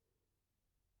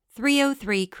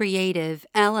303 Creative,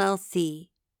 LLC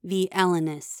v.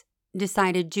 Elenis,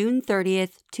 decided June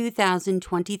 30th,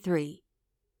 2023.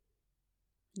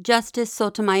 Justice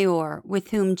Sotomayor, with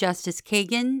whom Justice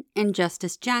Kagan and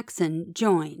Justice Jackson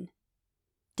join.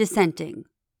 Dissenting.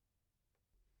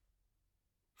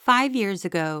 5 years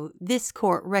ago, this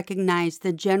court recognized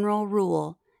the general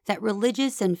rule that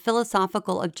religious and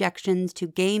philosophical objections to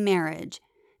gay marriage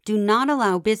do not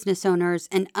allow business owners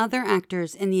and other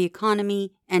actors in the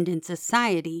economy and in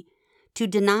society to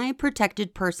deny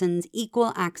protected persons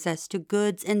equal access to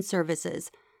goods and services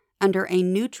under a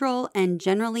neutral and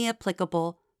generally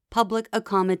applicable public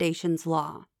accommodations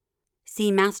law.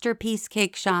 See Masterpiece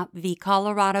Cake Shop v.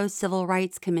 Colorado Civil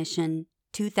Rights Commission,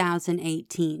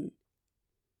 2018.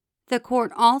 The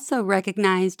court also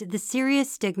recognized the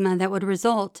serious stigma that would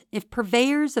result if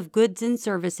purveyors of goods and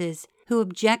services who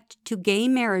object to gay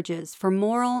marriages for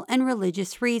moral and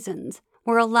religious reasons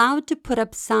were allowed to put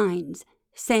up signs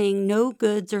saying no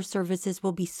goods or services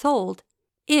will be sold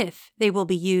if they will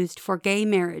be used for gay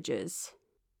marriages.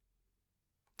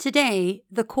 Today,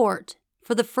 the court,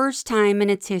 for the first time in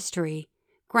its history,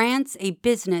 grants a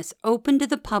business open to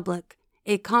the public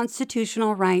a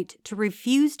constitutional right to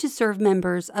refuse to serve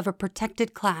members of a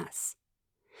protected class.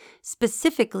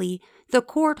 Specifically, the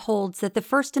court holds that the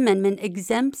First Amendment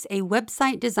exempts a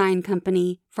website design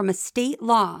company from a state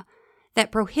law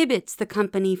that prohibits the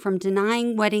company from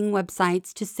denying wedding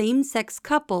websites to same-sex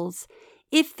couples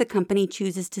if the company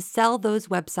chooses to sell those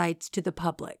websites to the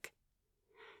public.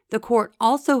 The court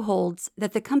also holds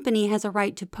that the company has a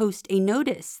right to post a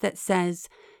notice that says,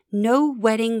 "No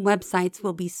wedding websites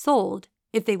will be sold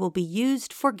if they will be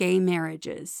used for gay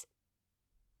marriages."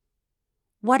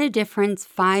 What a difference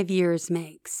 5 years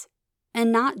makes.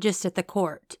 And not just at the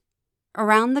court.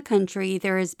 Around the country,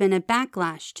 there has been a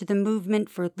backlash to the movement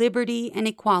for liberty and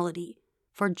equality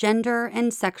for gender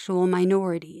and sexual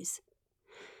minorities.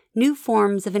 New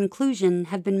forms of inclusion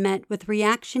have been met with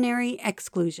reactionary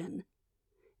exclusion.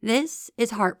 This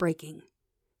is heartbreaking.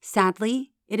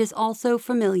 Sadly, it is also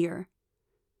familiar.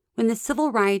 When the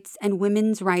civil rights and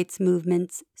women's rights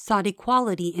movements sought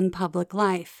equality in public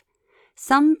life,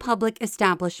 some public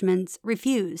establishments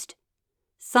refused.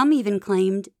 Some even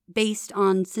claimed, based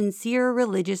on sincere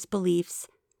religious beliefs,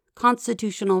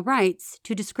 constitutional rights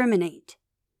to discriminate.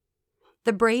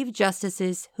 The brave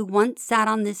justices who once sat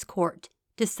on this court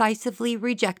decisively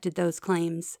rejected those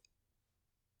claims.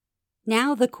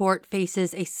 Now the court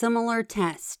faces a similar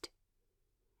test.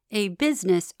 A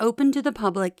business open to the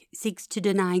public seeks to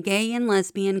deny gay and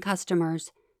lesbian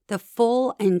customers the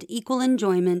full and equal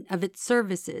enjoyment of its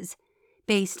services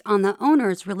based on the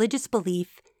owner's religious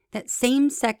belief that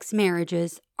same-sex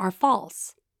marriages are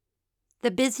false.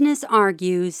 The business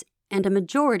argues, and a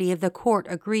majority of the court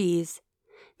agrees,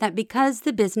 that because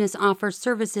the business offers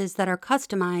services that are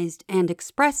customized and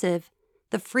expressive,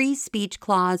 the free speech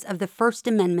clause of the First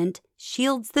Amendment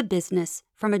shields the business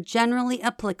from a generally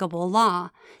applicable law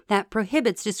that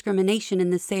prohibits discrimination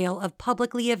in the sale of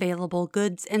publicly available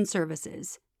goods and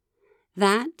services.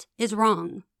 That is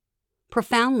wrong.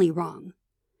 Profoundly wrong.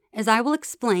 As I will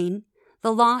explain,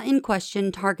 the law in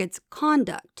question targets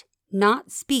conduct,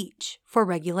 not speech, for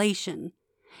regulation,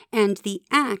 and the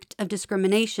act of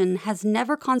discrimination has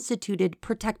never constituted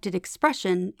protected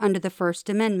expression under the First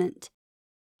Amendment.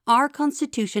 Our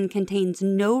Constitution contains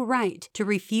no right to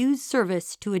refuse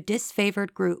service to a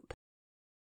disfavored group.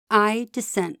 I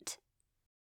dissent.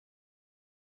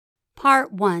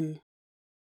 Part 1.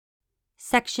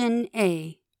 Section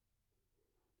A.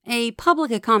 A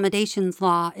public accommodations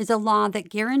law is a law that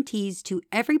guarantees to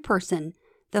every person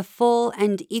the full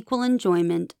and equal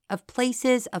enjoyment of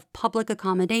places of public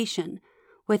accommodation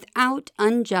without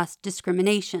unjust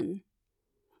discrimination.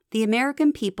 The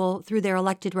American people, through their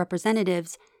elected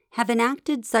representatives, have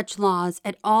enacted such laws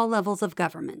at all levels of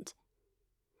government.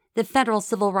 The Federal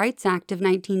Civil Rights Act of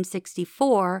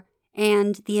 1964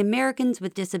 and the Americans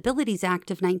with Disabilities Act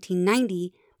of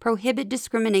 1990 prohibit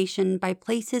discrimination by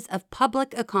places of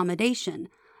public accommodation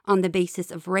on the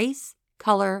basis of race,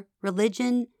 color,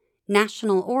 religion,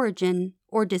 national origin,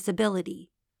 or disability.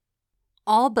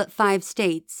 All but 5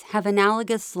 states have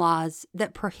analogous laws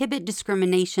that prohibit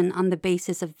discrimination on the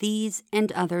basis of these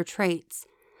and other traits,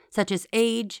 such as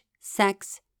age,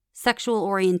 sex, sexual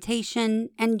orientation,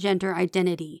 and gender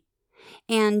identity,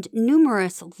 and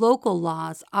numerous local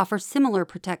laws offer similar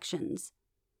protections.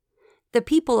 The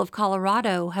people of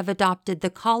Colorado have adopted the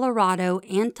Colorado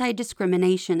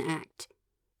Anti-Discrimination Act,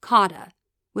 CADA,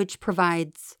 which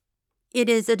provides, "It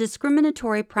is a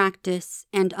discriminatory practice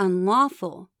and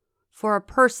unlawful for a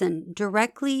person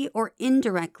directly or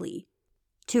indirectly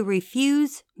to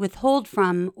refuse, withhold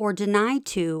from, or deny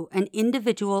to an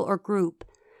individual or group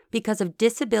because of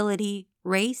disability,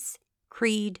 race,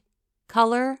 creed,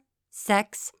 color,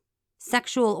 sex,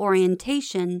 sexual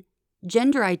orientation,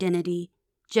 gender identity,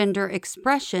 gender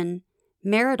expression,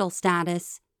 marital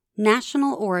status,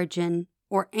 national origin,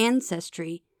 or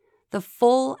ancestry, the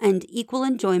full and equal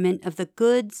enjoyment of the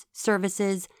goods,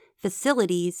 services,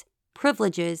 facilities,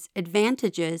 privileges,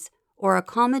 advantages, or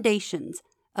accommodations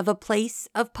of a place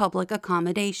of public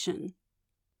accommodation.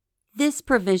 This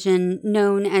provision,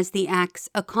 known as the Act's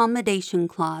Accommodation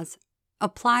Clause,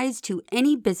 applies to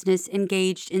any business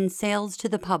engaged in sales to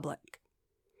the public.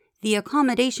 The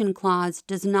Accommodation Clause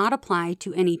does not apply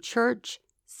to any church,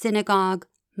 synagogue,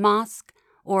 mosque,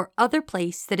 or other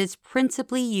place that is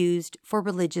principally used for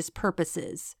religious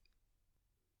purposes.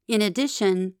 In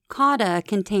addition, CAUDA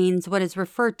contains what is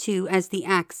referred to as the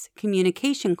Act's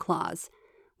Communication Clause,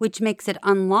 which makes it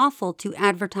unlawful to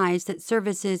advertise that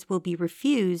services will be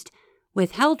refused,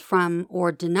 withheld from,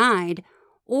 or denied,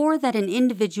 or that an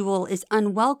individual is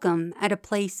unwelcome at a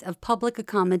place of public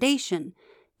accommodation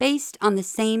based on the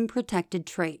same protected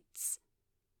traits.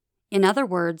 In other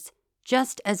words,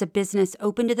 just as a business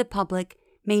open to the public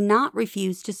may not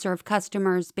refuse to serve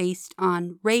customers based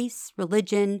on race,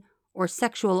 religion, or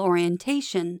sexual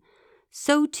orientation,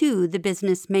 so too the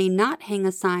business may not hang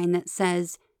a sign that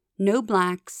says, "No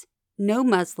blacks, no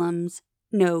Muslims,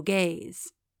 no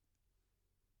gays."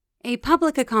 A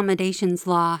public accommodations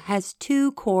law has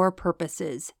two core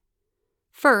purposes.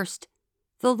 First,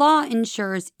 the law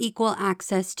ensures equal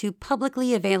access to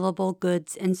publicly available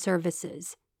goods and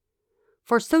services.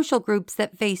 For social groups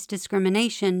that face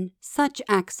discrimination, such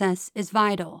access is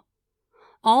vital.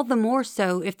 All the more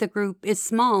so if the group is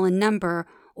small in number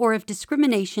or if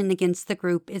discrimination against the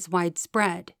group is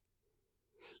widespread.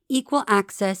 Equal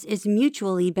access is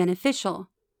mutually beneficial.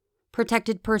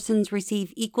 Protected persons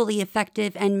receive equally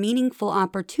effective and meaningful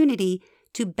opportunity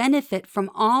to benefit from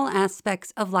all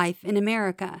aspects of life in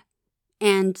America,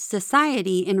 and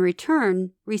society in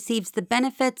return receives the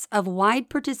benefits of wide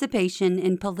participation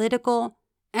in political,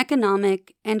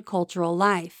 economic, and cultural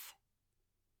life.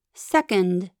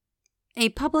 Second, a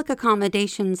public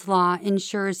accommodations law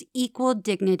ensures equal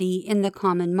dignity in the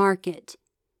common market.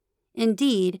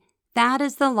 Indeed, that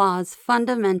is the law's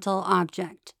fundamental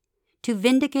object, to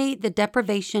vindicate the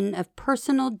deprivation of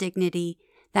personal dignity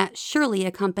that surely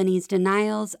accompanies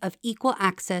denials of equal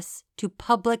access to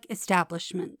public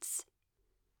establishments.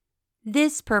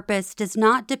 This purpose does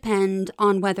not depend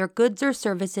on whether goods or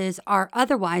services are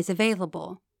otherwise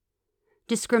available.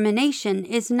 Discrimination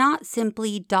is not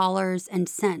simply dollars and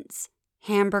cents,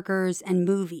 hamburgers and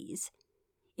movies.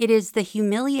 It is the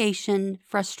humiliation,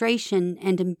 frustration,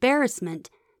 and embarrassment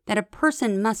that a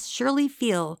person must surely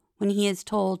feel when he is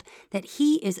told that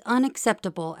he is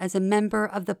unacceptable as a member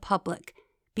of the public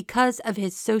because of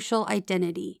his social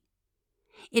identity.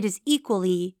 It is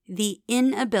equally the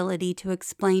inability to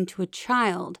explain to a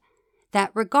child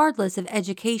that regardless of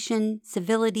education,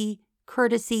 civility,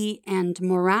 courtesy, and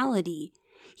morality,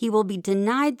 he will be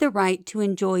denied the right to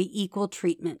enjoy equal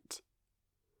treatment.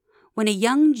 When a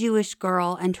young Jewish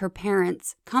girl and her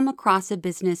parents come across a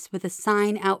business with a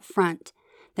sign out front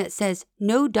that says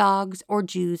 "No dogs or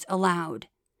Jews allowed,"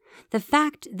 the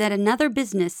fact that another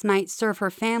business might serve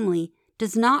her family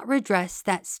does not redress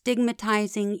that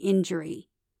stigmatizing injury.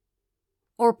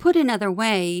 Or put another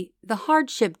way, the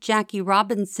hardship Jackie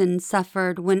Robinson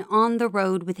suffered when on the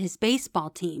road with his baseball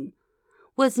team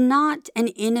was not an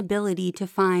inability to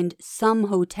find some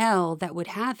hotel that would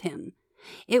have him.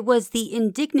 It was the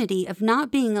indignity of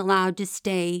not being allowed to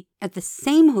stay at the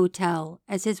same hotel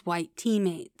as his white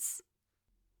teammates.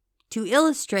 To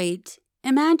illustrate,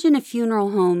 imagine a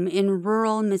funeral home in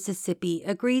rural Mississippi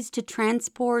agrees to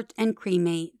transport and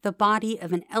cremate the body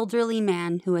of an elderly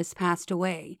man who has passed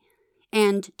away,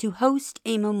 and to host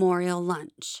a memorial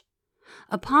lunch.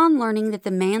 Upon learning that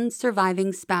the man's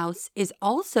surviving spouse is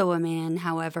also a man,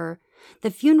 however,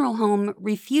 the funeral home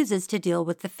refuses to deal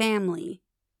with the family.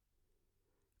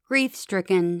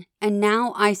 Grief-stricken and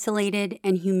now isolated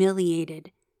and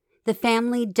humiliated, the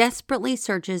family desperately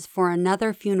searches for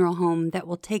another funeral home that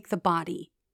will take the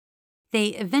body. They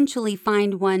eventually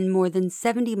find one more than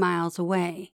 70 miles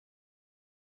away.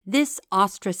 This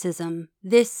ostracism,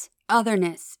 this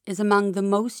otherness, is among the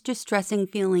most distressing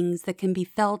feelings that can be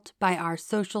felt by our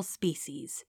social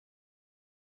species.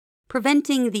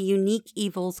 Preventing the unique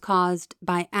evils caused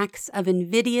by acts of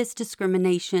invidious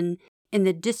discrimination in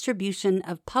the distribution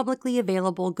of publicly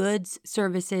available goods,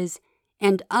 services,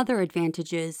 and other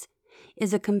advantages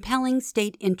is a compelling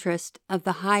state interest of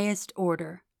the highest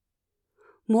order.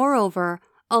 Moreover,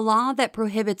 A law that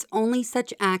prohibits only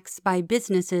such acts by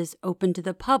businesses open to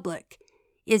the public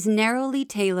is narrowly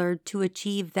tailored to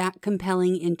achieve that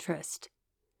compelling interest.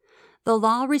 The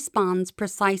law responds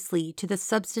precisely to the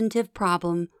substantive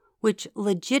problem which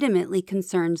legitimately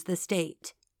concerns the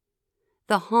state: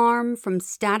 the harm from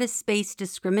status-based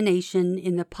discrimination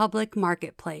in the public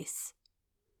marketplace.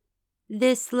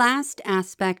 This last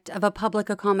aspect of a public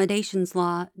accommodations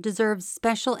law deserves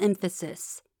special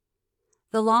emphasis.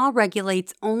 The law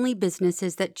regulates only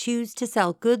businesses that choose to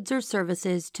sell goods or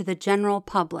services to the general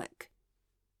public.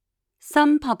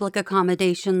 Some public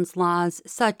accommodations laws,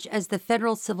 such as the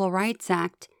Federal Civil Rights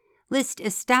Act, list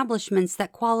establishments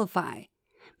that qualify,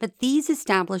 but these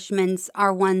establishments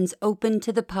are ones open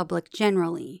to the public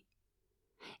generally.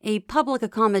 A public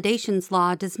accommodations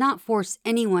law does not force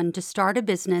anyone to start a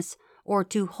business or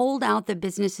to hold out the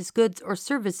business's goods or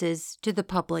services to the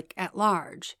public at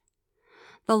large.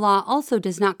 The law also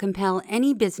does not compel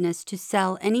any business to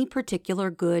sell any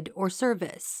particular good or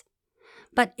service.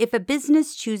 But if a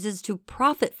business chooses to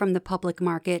profit from the public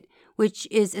market, which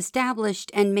is established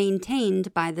and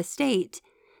maintained by the state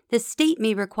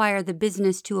may require the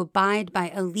business to abide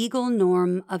by a legal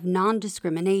norm of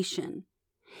non-discrimination.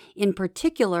 In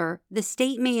particular, the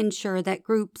state may ensure that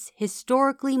groups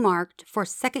historically marked for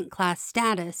second-class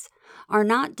status are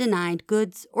not denied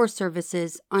goods or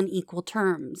services on equal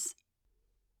terms.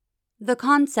 The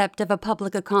concept of a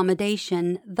public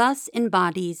accommodation thus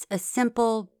embodies a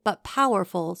simple but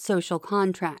powerful social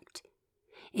contract.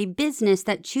 A business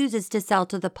that chooses to sell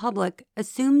to the public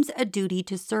assumes a duty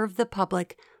to serve the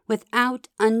public without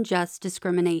unjust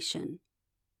discrimination.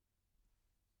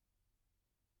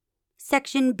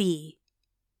 Section B.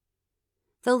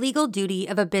 The legal duty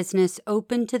of a business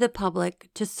open to the public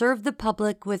to serve the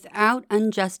public without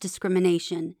unjust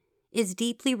discrimination is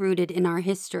deeply rooted in our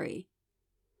history.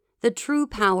 The true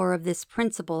power of this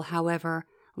principle, however,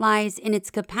 lies in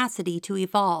its capacity to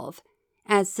evolve,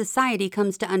 as society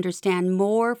comes to understand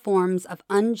more forms of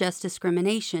unjust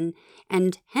discrimination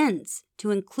and hence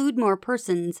to include more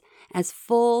persons as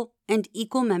full and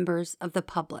equal members of the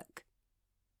public.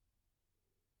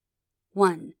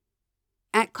 1.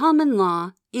 At common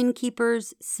law,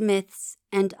 innkeepers, smiths,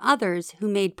 and others who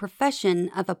made profession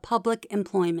of a public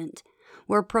employment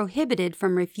were prohibited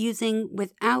from refusing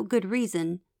without good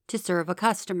reason to serve a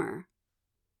customer.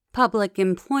 Public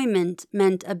employment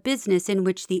meant a business in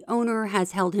which the owner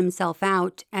has held himself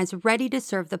out as ready to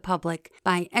serve the public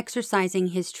by exercising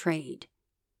his trade.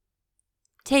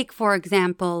 Take, for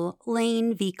example,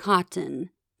 Lane v.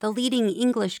 Cotton, the leading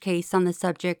English case on the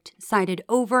subject cited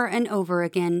over and over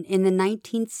again in the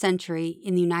 19th century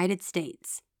in the United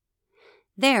States.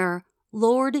 There,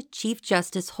 Lord Chief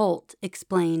Justice Holt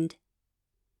explained,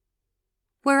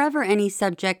 "Wherever any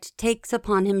subject takes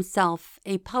upon himself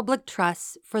a public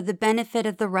trust for the benefit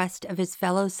of the rest of his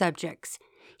fellow subjects,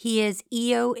 he is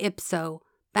eo ipso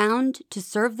bound to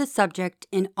serve the subject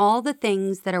in all the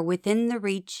things that are within the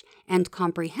reach and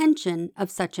comprehension of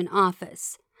such an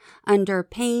office, under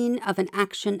pain of an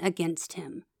action against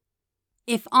him.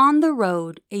 If on the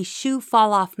road a shoe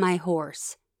fall off my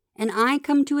horse, and I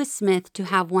come to a smith to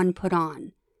have one put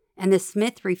on, and the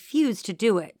smith refuse to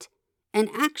do it, an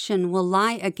action will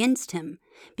lie against him,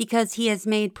 because he has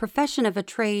made profession of a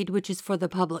trade which is for the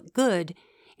public good,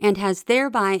 and has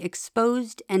thereby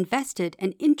exposed and vested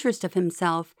an interest of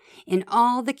himself in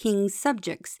all the king's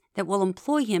subjects that will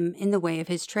employ him in the way of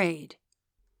his trade."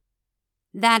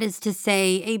 That is to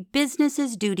say, a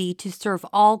business's duty to serve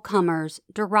all comers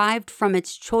derived from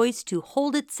its choice to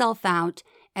hold itself out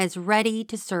as ready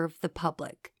to serve the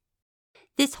public.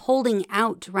 This holding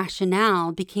out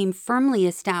rationale became firmly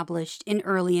established in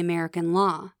early American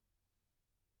law.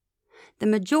 The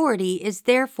majority is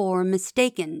therefore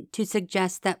mistaken to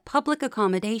suggest that public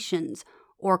accommodations,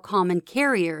 or common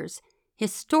carriers,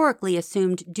 historically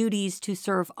assumed duties to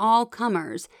serve all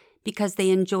comers because they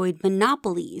enjoyed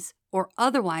monopolies or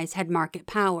otherwise had market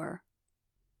power.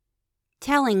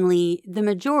 Tellingly, the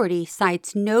majority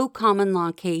cites no common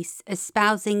law case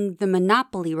espousing the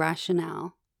monopoly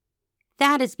rationale.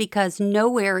 That is because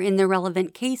nowhere in the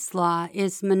relevant case law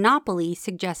is monopoly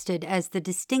suggested as the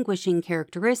distinguishing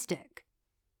characteristic.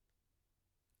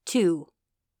 2.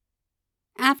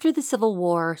 After the Civil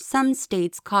War, some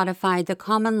states codified the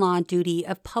common law duty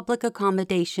of public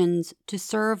accommodations to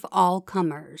serve all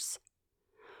comers.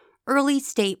 Early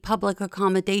state public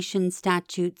accommodation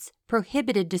statutes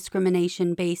prohibited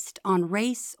discrimination based on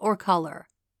race or color.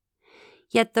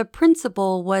 Yet the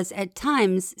principle was at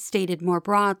times stated more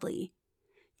broadly: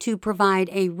 to provide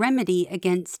a remedy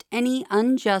against any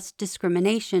unjust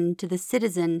discrimination to the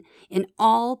citizen in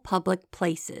all public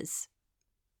places.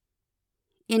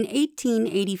 In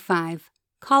 1885,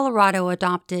 Colorado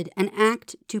adopted an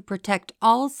act to protect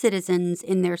all citizens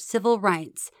in their civil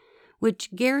rights,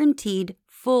 which guaranteed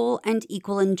full and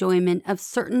equal enjoyment of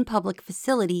certain public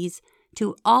facilities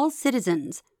to all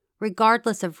citizens,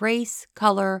 regardless of race,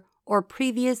 color, or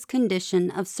previous condition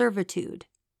of servitude.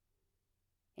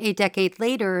 A decade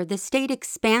later, the state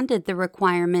expanded the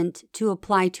requirement to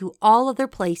apply to all other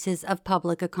places of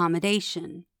public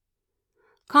accommodation.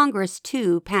 Congress,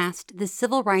 too, passed the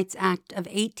Civil Rights Act of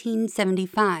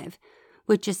 1875,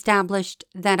 which established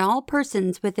that all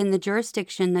persons within the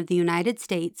jurisdiction of the United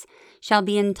States shall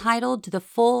be entitled to the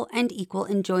full and equal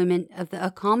enjoyment of the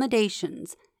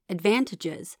accommodations,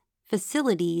 advantages,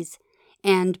 facilities,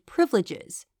 and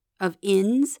privileges of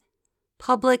inns,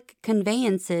 public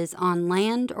conveyances on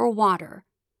land or water,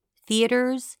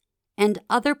 theaters, and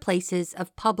other places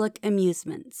of public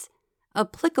amusements,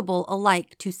 applicable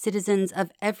alike to citizens of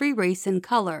every race and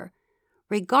color,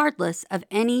 regardless of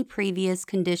any previous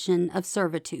condition of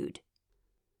servitude.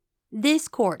 This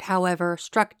court, however,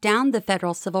 struck down the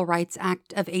Federal Civil Rights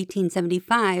Act of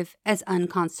 1875 as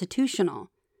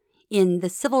unconstitutional in the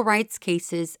civil rights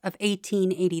cases of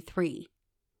 1883.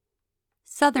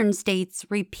 Southern states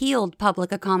repealed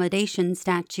public accommodation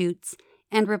statutes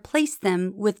and replaced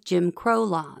them with Jim Crow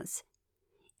laws,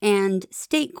 and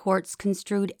state courts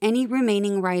construed any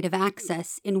remaining right of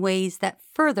access in ways that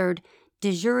furthered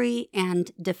de jure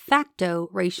and de facto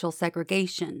racial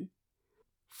segregation.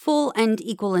 Full and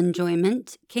equal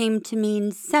enjoyment came to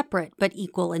mean separate but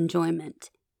equal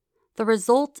enjoyment. The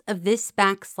result of this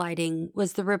backsliding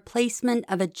was the replacement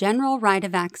of a general right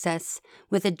of access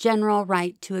with a general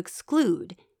right to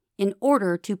exclude in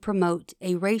order to promote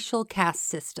a racial caste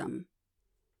system.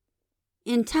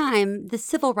 In time, the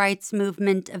civil rights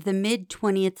movement of the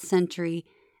mid-20th century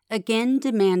again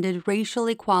demanded racial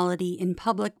equality in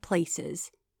public places.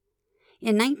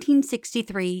 In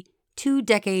 1963, 2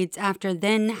 decades after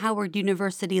then Howard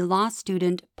University law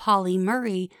student Polly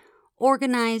Murray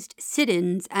organized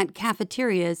sit-ins at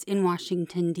cafeterias in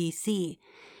Washington, D.C.,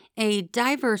 a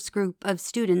diverse group of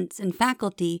students and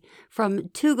faculty from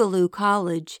Tougaloo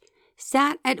College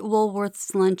sat at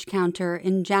Woolworth's lunch counter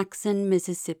in Jackson,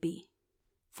 Mississippi.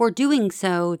 For doing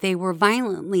so, they were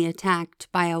violently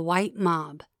attacked by a white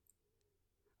mob.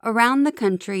 Around the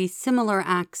country, similar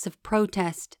acts of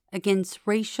protest against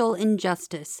racial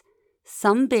injustice,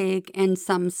 some big and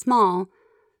some small,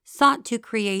 sought to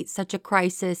create such a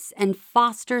crisis and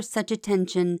foster such a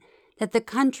tension that the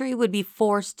country would be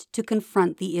forced to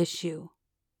confront the issue.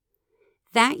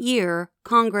 That year,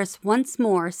 Congress once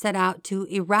more set out to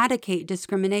eradicate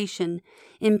discrimination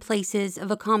in places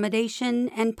of accommodation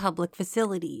and public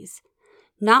facilities,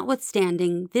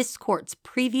 notwithstanding this court's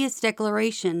previous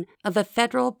declaration of a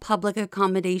federal public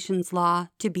accommodations law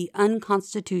to be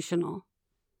unconstitutional.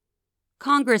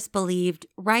 Congress believed,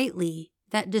 rightly,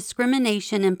 that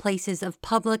discrimination in places of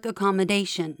public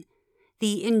accommodation,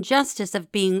 the injustice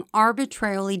of being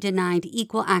arbitrarily denied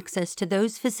equal access to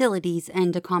those facilities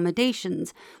and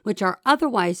accommodations which are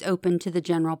otherwise open to the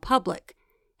general public,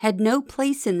 had no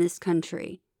place in this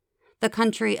country, the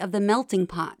country of the melting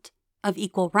pot, of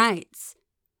equal rights,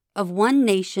 of one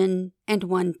nation and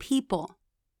one people.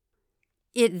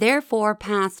 It therefore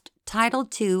passed Title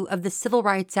II of the Civil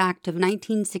Rights Act of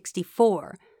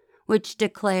 1964, which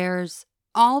declares,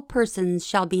 all persons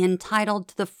shall be entitled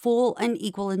to the full and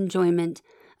equal enjoyment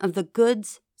of the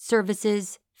goods,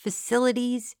 services,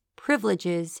 facilities,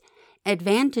 privileges,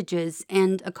 advantages,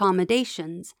 and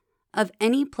accommodations of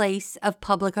any place of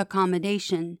public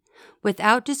accommodation,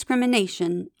 without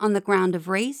discrimination on the ground of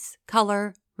race,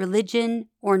 color, religion,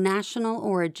 or national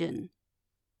origin.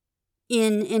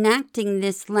 In enacting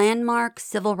this landmark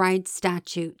civil rights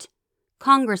statute,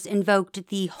 Congress invoked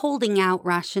the holding out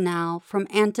rationale from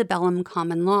antebellum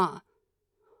common law.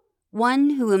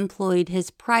 One who employed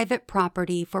his private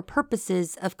property for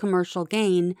purposes of commercial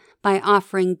gain by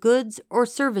offering goods or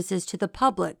services to the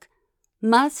public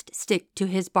must stick to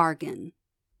his bargain.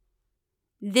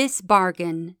 This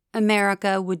bargain,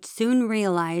 America would soon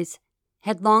realize,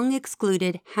 had long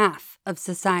excluded half of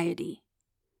society.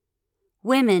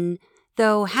 Women,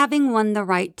 though having won the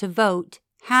right to vote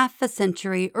half a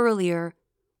century earlier,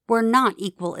 were not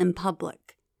equal in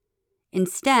public.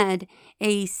 Instead,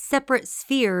 a separate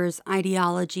spheres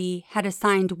ideology had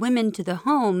assigned women to the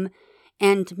home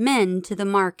and men to the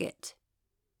market.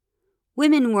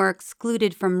 Women were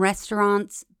excluded from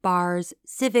restaurants, bars,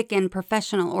 civic and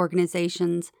professional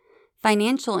organizations,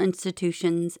 financial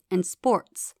institutions, and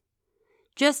sports.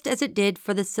 Just as it did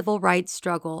for the civil rights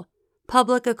struggle,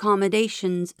 public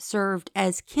accommodations served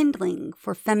as kindling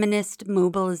for feminist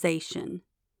mobilization.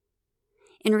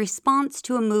 In response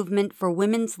to a movement for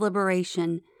women's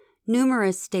liberation,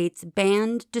 numerous states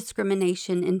banned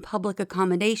discrimination in public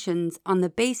accommodations on the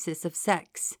basis of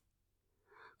sex.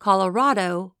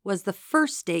 Colorado was the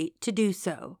first state to do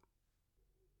so.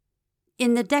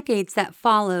 In the decades that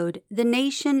followed, the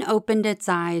nation opened its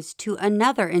eyes to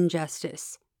another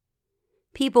injustice.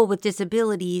 People with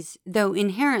disabilities, though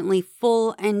inherently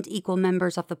full and equal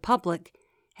members of the public,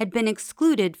 had been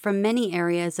excluded from many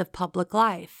areas of public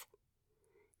life.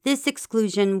 This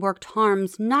exclusion worked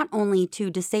harms not only to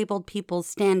disabled people's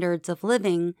standards of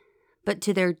living, but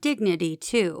to their dignity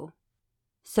too.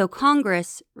 So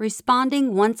Congress,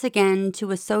 responding once again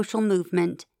to a social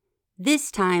movement,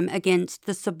 this time against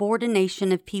the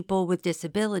subordination of people with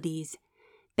disabilities,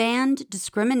 banned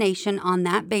discrimination on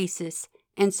that basis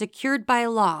and secured by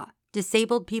law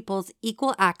disabled people's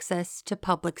equal access to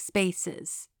public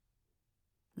spaces.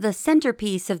 The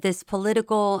centerpiece of this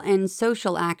political and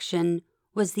social action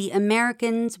was the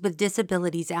Americans with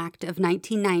Disabilities Act of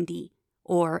 1990,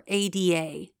 or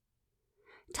ADA.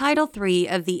 Title III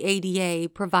of the ADA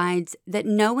provides that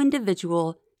no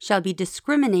individual shall be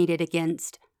discriminated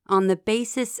against on the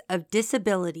basis of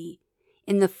disability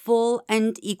in the full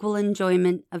and equal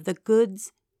enjoyment of the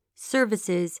goods,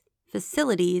 services,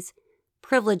 facilities,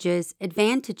 privileges,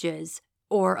 advantages,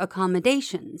 or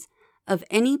accommodations of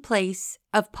any place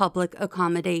of public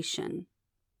accommodation.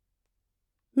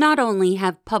 Not only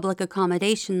have public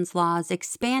accommodations laws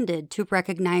expanded to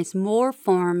recognize more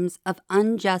forms of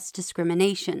unjust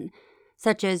discrimination,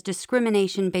 such as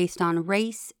discrimination based on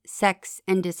race, sex,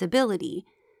 and disability,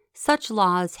 such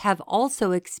laws have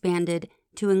also expanded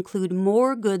to include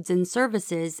more goods and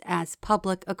services as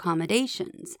public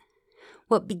accommodations.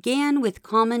 What began with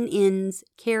common inns,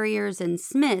 carriers, and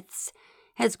smiths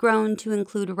has grown to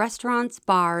include restaurants,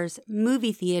 bars,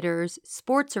 movie theaters,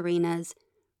 sports arenas,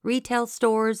 retail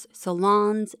stores,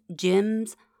 salons,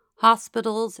 gyms,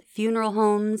 hospitals, funeral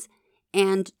homes,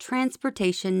 and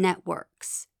transportation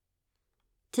networks.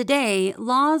 Today,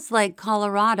 laws like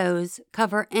Colorado's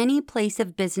cover any place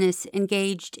of business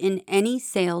engaged in any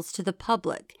sales to the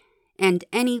public and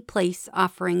any place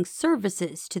offering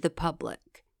services to the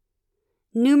public.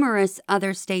 Numerous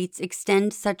other states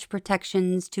extend such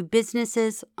protections to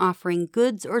businesses offering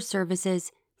goods or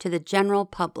services to the general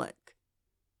public.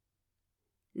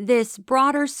 This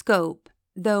broader scope,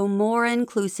 though more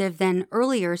inclusive than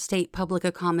earlier state public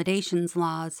accommodations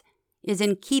laws, is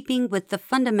in keeping with the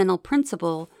fundamental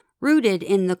principle rooted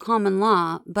in the common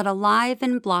law but alive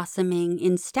and blossoming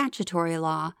in statutory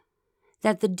law,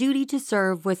 that the duty to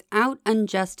serve without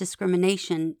unjust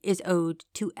discrimination is owed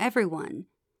to everyone,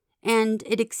 and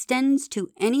it extends to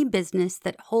any business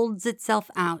that holds itself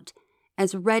out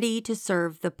as ready to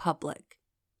serve the public.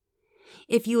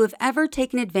 If you have ever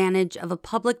taken advantage of a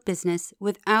public business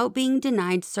without being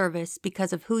denied service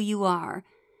because of who you are,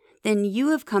 then you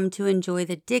have come to enjoy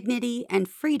the dignity and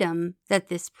freedom that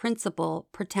this principle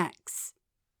protects.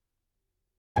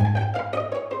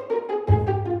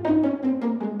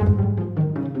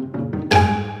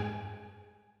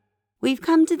 We've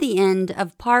come to the end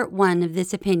of part 1 of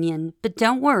this opinion, but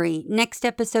don't worry, next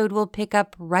episode will pick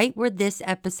up right where this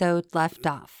episode left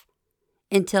off.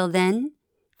 Until then,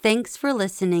 thanks for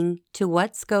listening to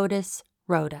What SCOTUS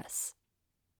Wrote Us.